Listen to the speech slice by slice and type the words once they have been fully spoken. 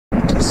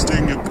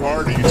So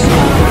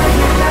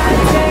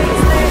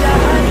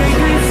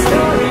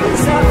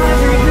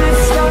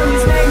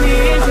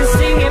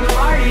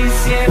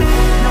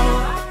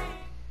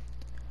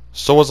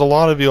as a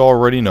lot of you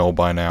already know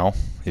by now,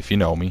 if you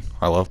know me,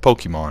 I love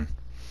Pokemon.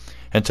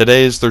 And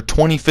today is their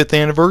 25th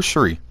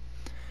anniversary.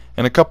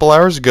 And a couple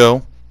hours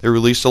ago, they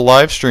released a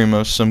live stream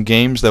of some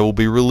games that will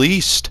be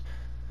released.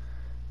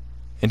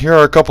 And here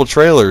are a couple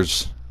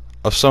trailers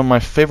of some of my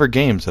favorite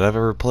games that I've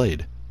ever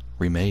played,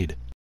 remade.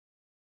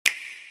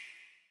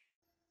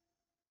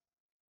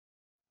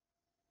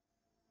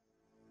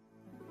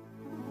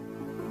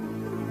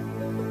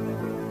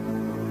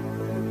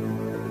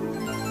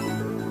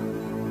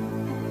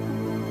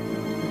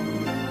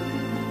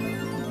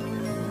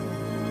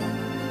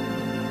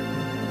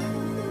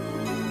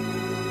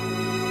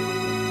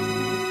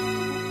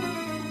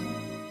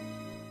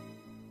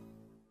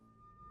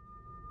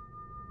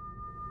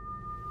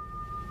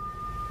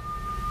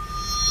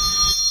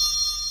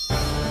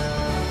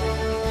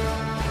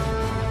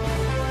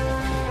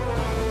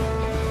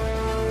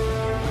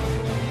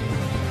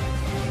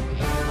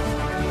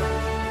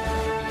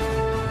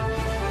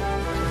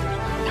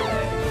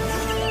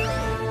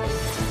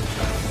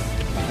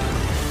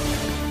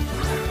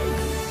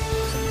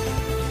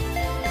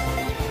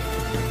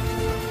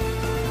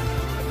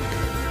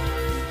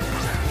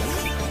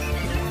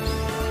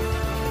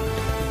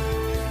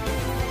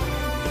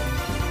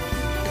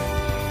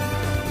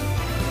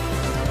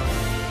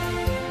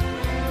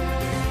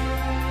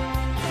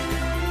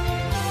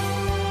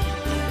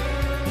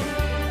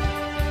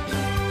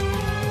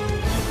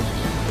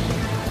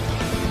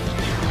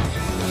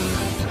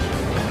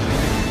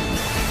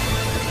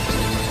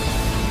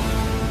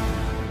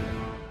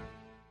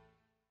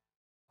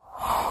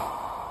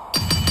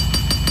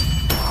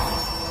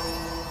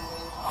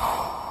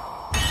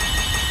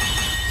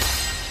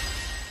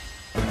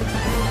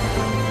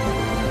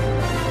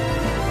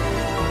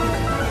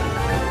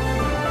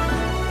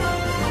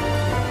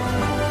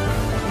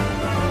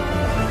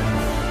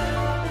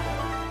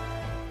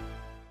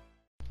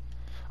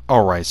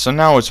 Alright, so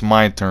now it's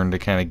my turn to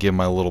kind of give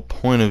my little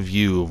point of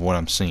view of what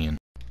I'm seeing.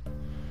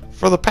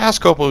 For the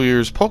past couple of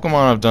years,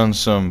 Pokemon have done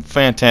some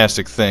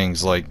fantastic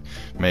things like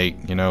make,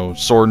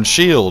 Sword and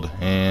Shield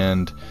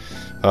and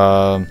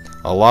a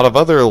lot of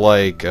other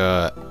like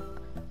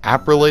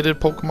app-related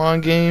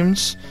Pokemon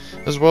games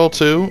as well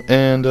too.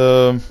 And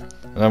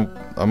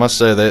I must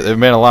say they've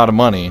made a lot of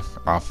money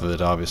off of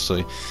it,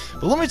 obviously.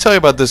 But let me tell you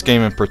about this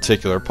game in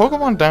particular.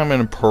 Pokemon Diamond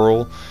and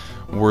Pearl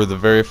were the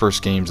very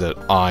first games that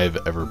I've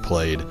ever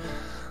played,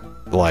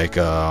 like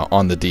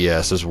on the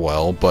DS as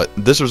well, but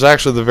this was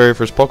actually the very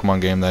first Pokemon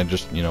game that I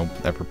just,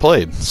 ever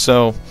played.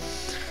 So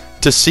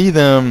to see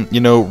them,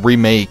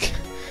 remake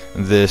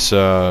this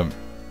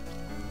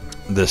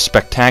this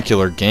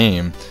spectacular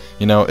game,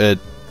 it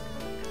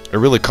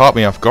really caught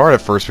me off guard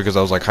at first because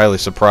I was like highly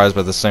surprised,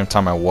 but at the same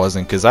time I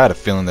wasn't, because I had a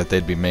feeling that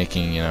they'd be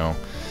making,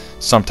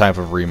 some type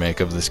of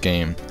remake of this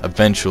game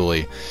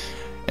eventually.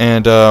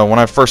 And when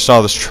I first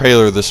saw this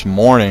trailer this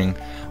morning,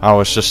 I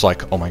was just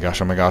like, oh my gosh,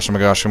 oh my gosh, oh my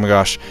gosh, oh my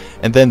gosh.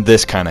 And then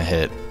this kind of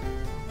hit.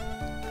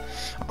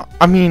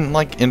 I mean,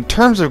 like, in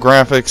terms of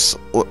graphics,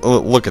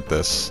 look at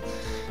this.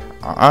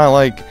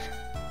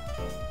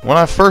 When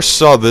I first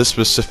saw this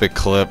specific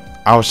clip,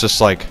 I was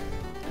just like,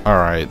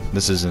 alright,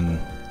 this is an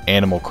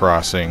Animal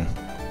Crossing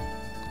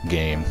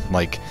game.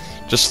 Like,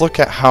 just look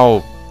at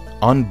how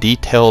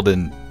undetailed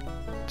and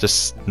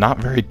just not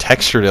very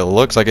textured it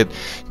looks. Like, it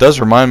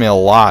does remind me a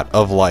lot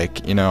of,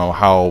 like,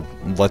 how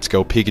Let's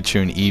Go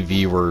Pikachu and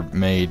Eevee were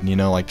made.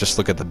 Like, just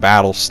look at the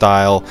battle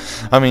style.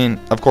 I mean,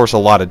 of course, a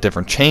lot of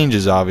different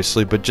changes,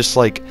 obviously, but just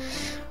like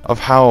of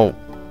how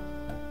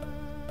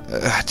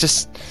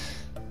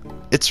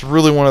it's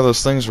really one of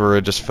those things where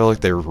I just felt like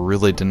they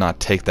really did not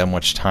take that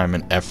much time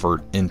and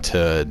effort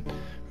into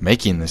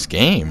making this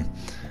game.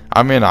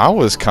 I mean, I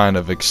was kind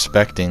of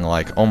expecting,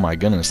 like, oh my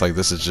goodness, like,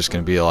 this is just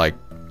gonna be like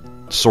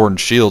Sword and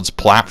Shield's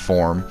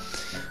platform,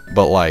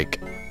 but like,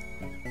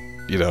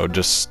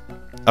 just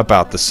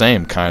about the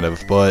same kind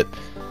of. But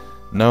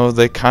no,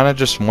 they kind of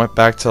just went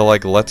back to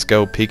like Let's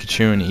Go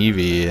Pikachu and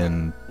Eevee,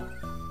 and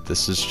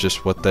this is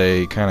just what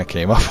they kind of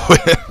came up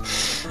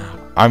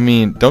with. I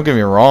mean, don't get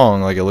me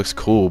wrong, like, it looks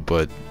cool,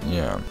 but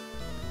yeah.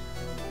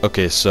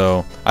 Okay,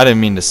 so I didn't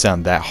mean to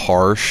sound that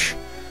harsh,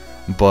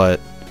 but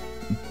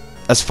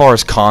as far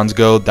as cons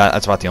go,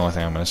 that's about the only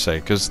thing I'm going to say,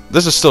 because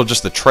this is still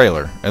just the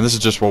trailer, and this is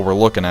just what we're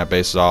looking at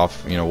based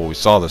off, what we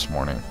saw this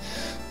morning.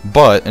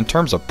 But in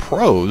terms of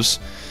pros,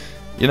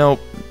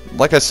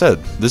 like I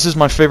said, this is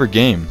my favorite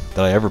game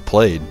that I ever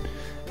played,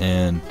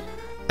 and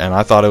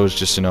I thought it was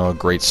just, a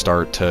great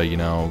start to,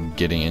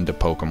 getting into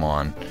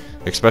Pokemon,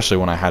 especially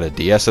when I had a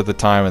DS at the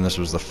time, and this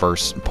was the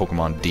first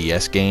Pokemon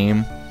DS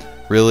game,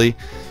 really.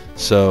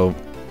 So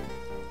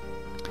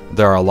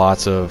there are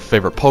lots of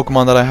favorite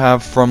Pokemon that I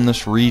have from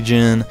this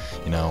region,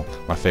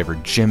 my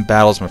favorite gym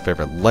battles, my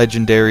favorite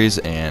legendaries,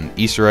 and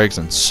Easter eggs,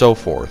 and so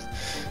forth.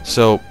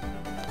 So,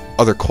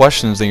 other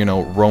questions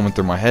that, roaming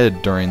through my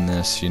head during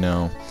this,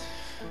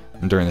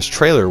 during this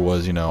trailer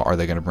was, you know, are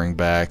they going to bring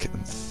back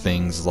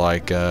things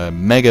like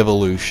Mega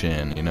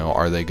Evolution? You know,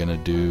 are they going to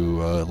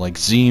do like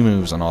Z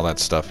moves and all that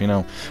stuff? You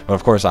know, but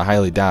of course I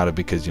highly doubt it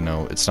because, you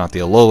know, it's not the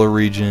Alola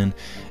region,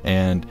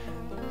 and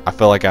I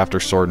feel like after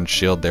Sword and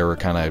Shield they were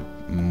kind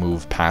of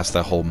moved past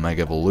that whole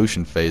Mega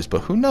Evolution phase.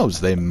 But who knows?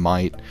 They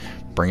might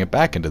bring it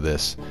back into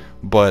this.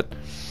 But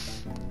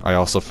I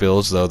also feel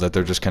as though that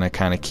they're just going to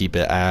kind of keep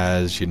it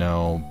as, you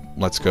know,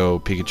 Let's Go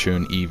Pikachu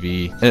and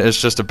Eevee.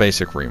 It's just a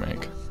basic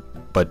remake,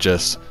 but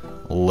just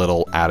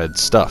little added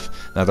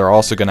stuff. Now they're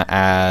also going to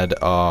add,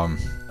 or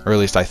at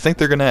least I think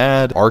they're going to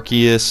add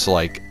Arceus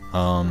like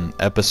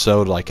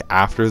episode like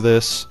after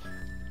this.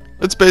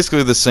 It's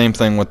basically the same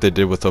thing what they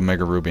did with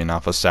Omega Ruby and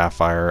Alpha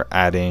Sapphire,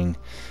 adding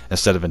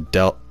instead of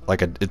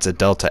it's a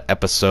Delta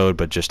episode,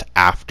 but just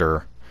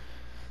after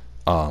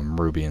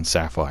Ruby and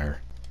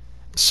Sapphire.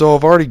 So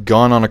I've already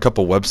gone on a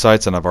couple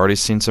websites and I've already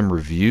seen some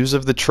reviews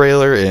of the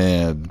trailer,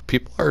 and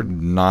people are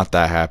not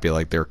that happy.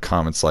 Like, their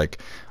comments like,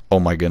 oh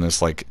my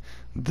goodness, like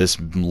this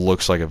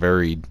looks like a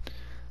very,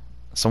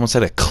 someone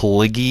said a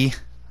cliggy,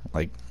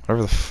 like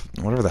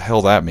whatever the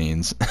hell that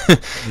means.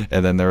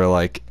 And then they were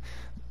like,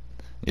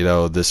 you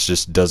know, this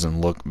just doesn't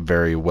look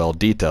very well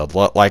detailed,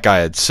 like I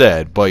had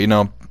said. But you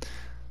know,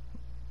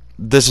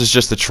 this is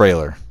just the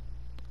trailer,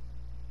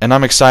 and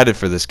I'm excited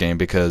for this game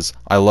because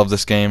I love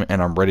this game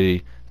and I'm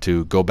ready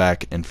to go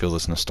back and feel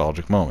this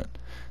nostalgic moment.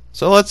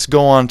 So let's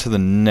go on to the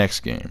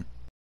next game.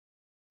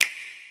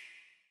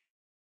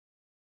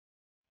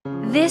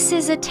 This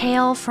is a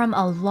tale from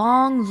a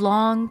long,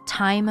 long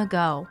time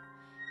ago,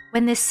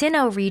 when the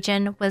Sinnoh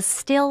region was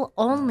still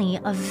only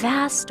a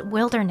vast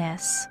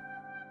wilderness.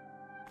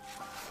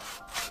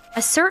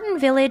 A certain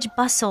village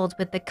bustled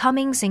with the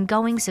comings and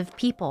goings of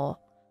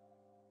people,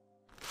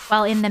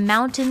 while in the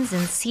mountains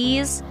and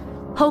seas,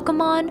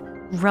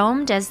 Pokemon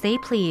roamed as they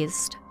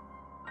pleased.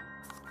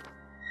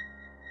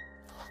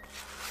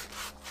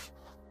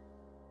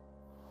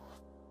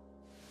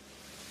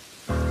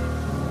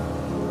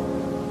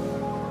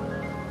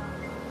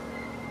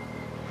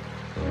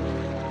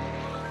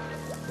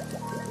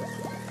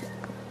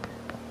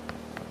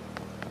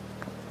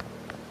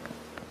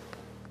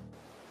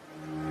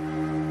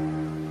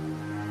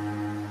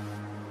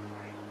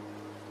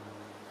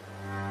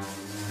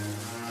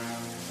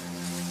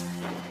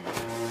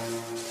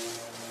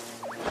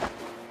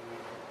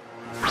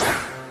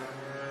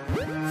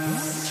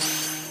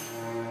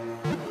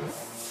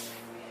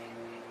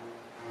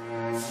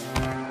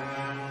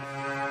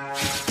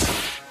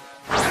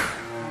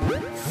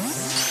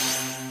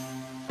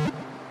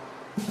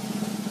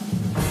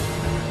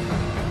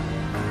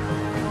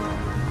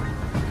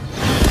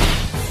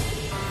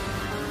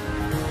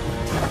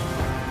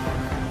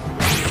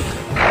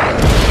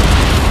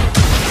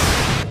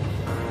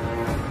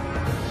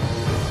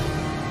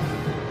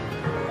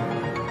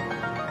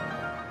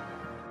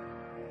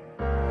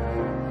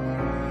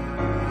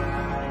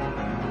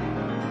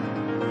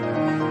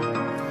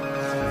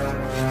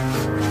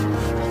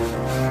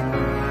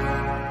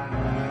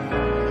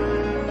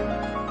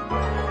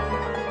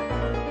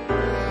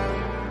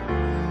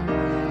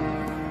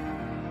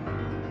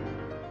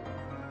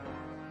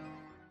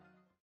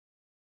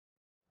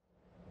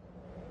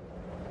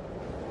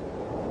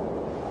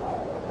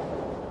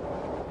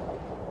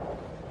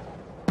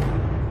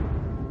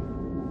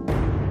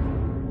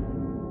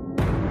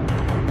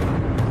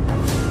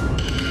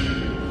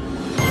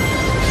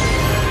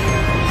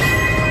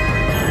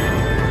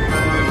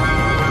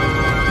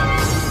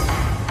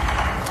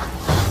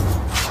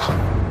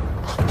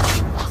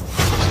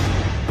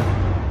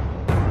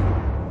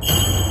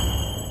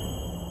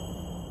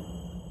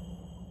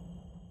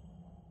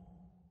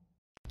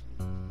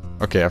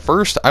 Okay, at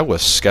first I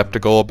was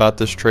skeptical about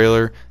this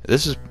trailer.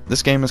 This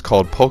game is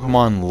called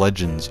Pokemon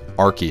Legends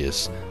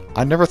Arceus.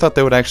 I never thought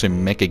they would actually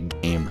make a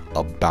game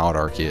about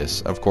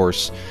Arceus. Of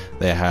course,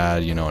 they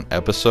had, you know, an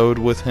episode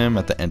with him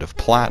at the end of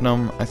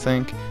Platinum, I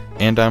think,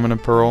 and Diamond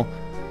and Pearl.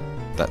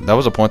 That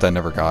was a point I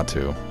never got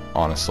to,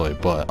 honestly.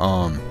 But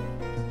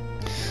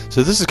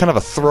so this is kind of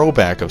a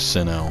throwback of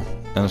Sinnoh.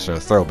 Not necessarily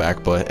a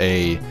throwback, but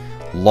a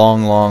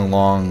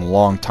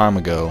long time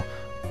ago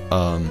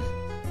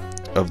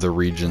of the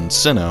region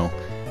Sinnoh.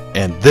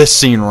 And this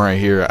scene right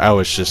here, I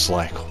was just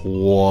like,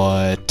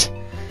 what?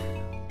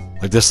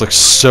 Like, this looks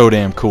so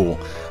damn cool.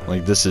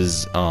 Like, this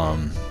is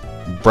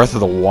Breath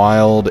of the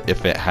Wild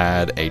if it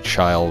had a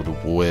child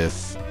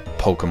with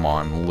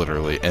Pokemon,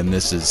 literally. And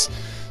this is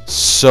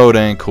so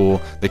dang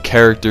cool. The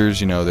characters,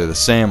 you know, they're the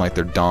same. Like,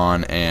 they're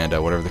Dawn and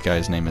whatever the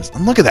guy's name is.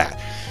 And look at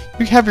that.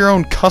 You have your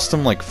own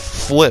custom, like,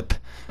 flip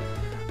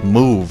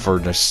move, or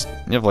just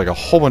you have like a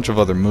whole bunch of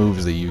other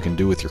moves that you can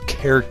do with your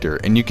character,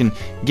 and you can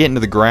get into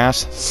the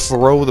grass,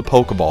 throw the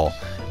Pokeball,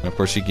 and of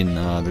course you can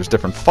there's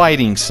different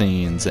fighting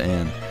scenes,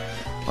 and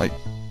like,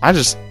 I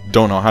just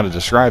don't know how to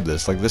describe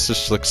this. Like, this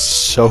just looks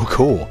so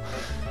cool.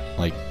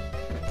 Like,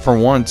 for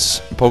once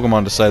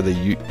Pokemon decided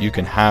that you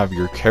can have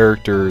your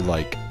character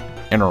like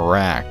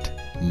interact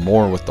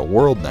more with the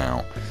world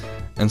now.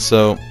 And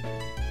so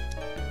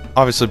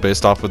obviously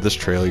based off of this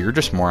trailer, you're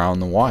just more out in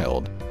the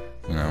wild.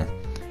 you know.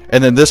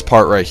 And then this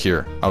part right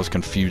here, I was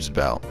confused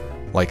about.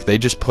 Like, they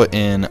just put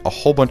in a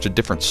whole bunch of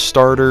different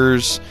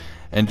starters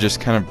and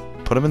just kind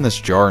of put them in this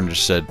jar and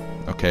just said,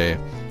 okay,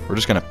 we're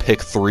just going to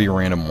pick 3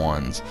 random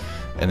ones.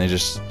 And they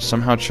just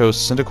somehow chose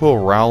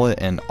Cyndaquil, Rowlet,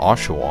 and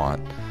Oshawott.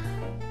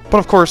 But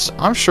of course,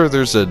 I'm sure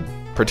there's a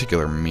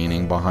particular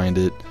meaning behind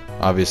it,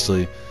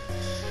 obviously.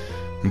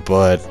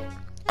 But,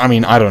 I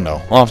mean, I don't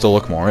know. I'll have to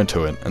look more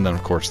into it. And then,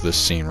 of course, this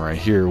scene right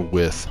here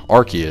with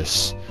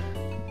Arceus,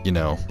 you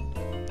know,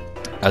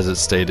 as it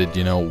stated,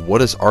 you know, what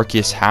does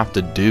Arceus have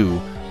to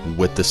do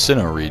with the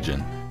Sinnoh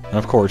region? And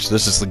of course,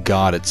 this is the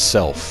god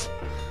itself.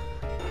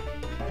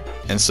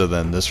 And so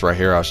then this right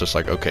here, I was just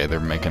like, okay,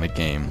 they're making a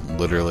game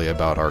literally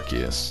about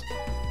Arceus.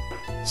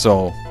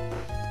 So,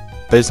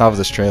 based off of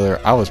this trailer,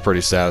 I was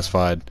pretty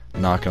satisfied,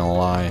 not gonna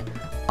lie.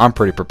 I'm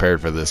pretty prepared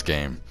for this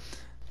game.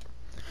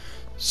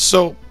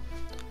 So,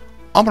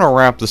 I'm gonna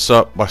wrap this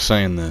up by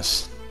saying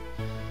this.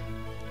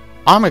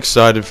 I'm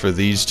excited for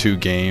these 2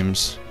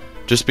 games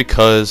just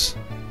because,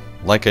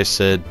 like I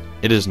said,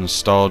 it is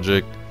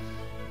nostalgic,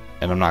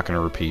 and I'm not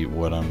gonna repeat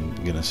what I'm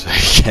gonna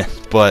say again,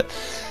 but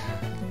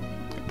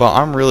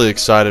I'm really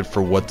excited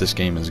for what this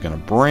game is going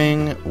to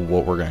bring,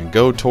 what we're going to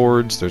go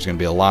towards. There's going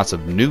to be lots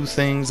of new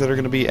things that are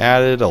going to be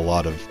added, a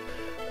lot of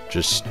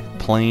just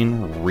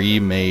plain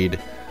remade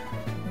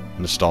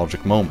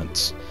nostalgic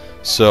moments.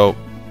 So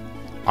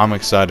I'm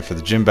excited for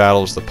the gym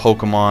battles, the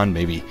Pokemon,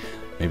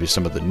 maybe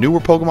some of the newer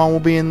Pokemon will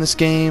be in this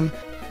game.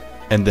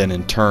 And then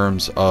in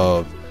terms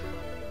of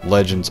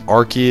Legends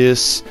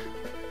Arceus,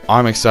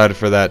 I'm excited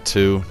for that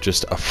too.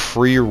 Just a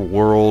freer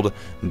world,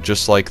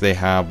 just like they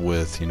have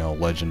with, you know,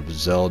 Legend of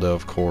Zelda,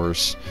 of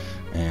course,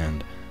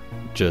 and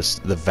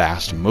just the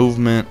vast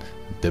movement,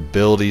 the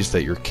abilities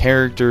that your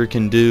character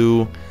can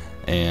do,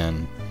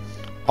 and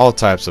all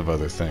types of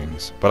other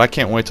things. But I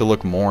can't wait to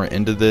look more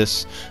into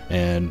this,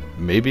 and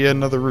maybe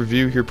another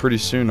review here pretty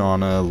soon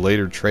on a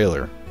later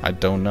trailer. I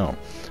don't know.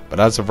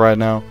 But as of right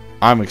now,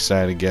 I'm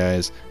excited,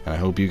 guys, and I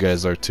hope you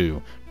guys are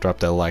too. Drop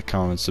that like,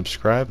 comment,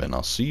 subscribe, and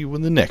I'll see you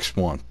in the next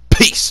one.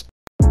 Peace!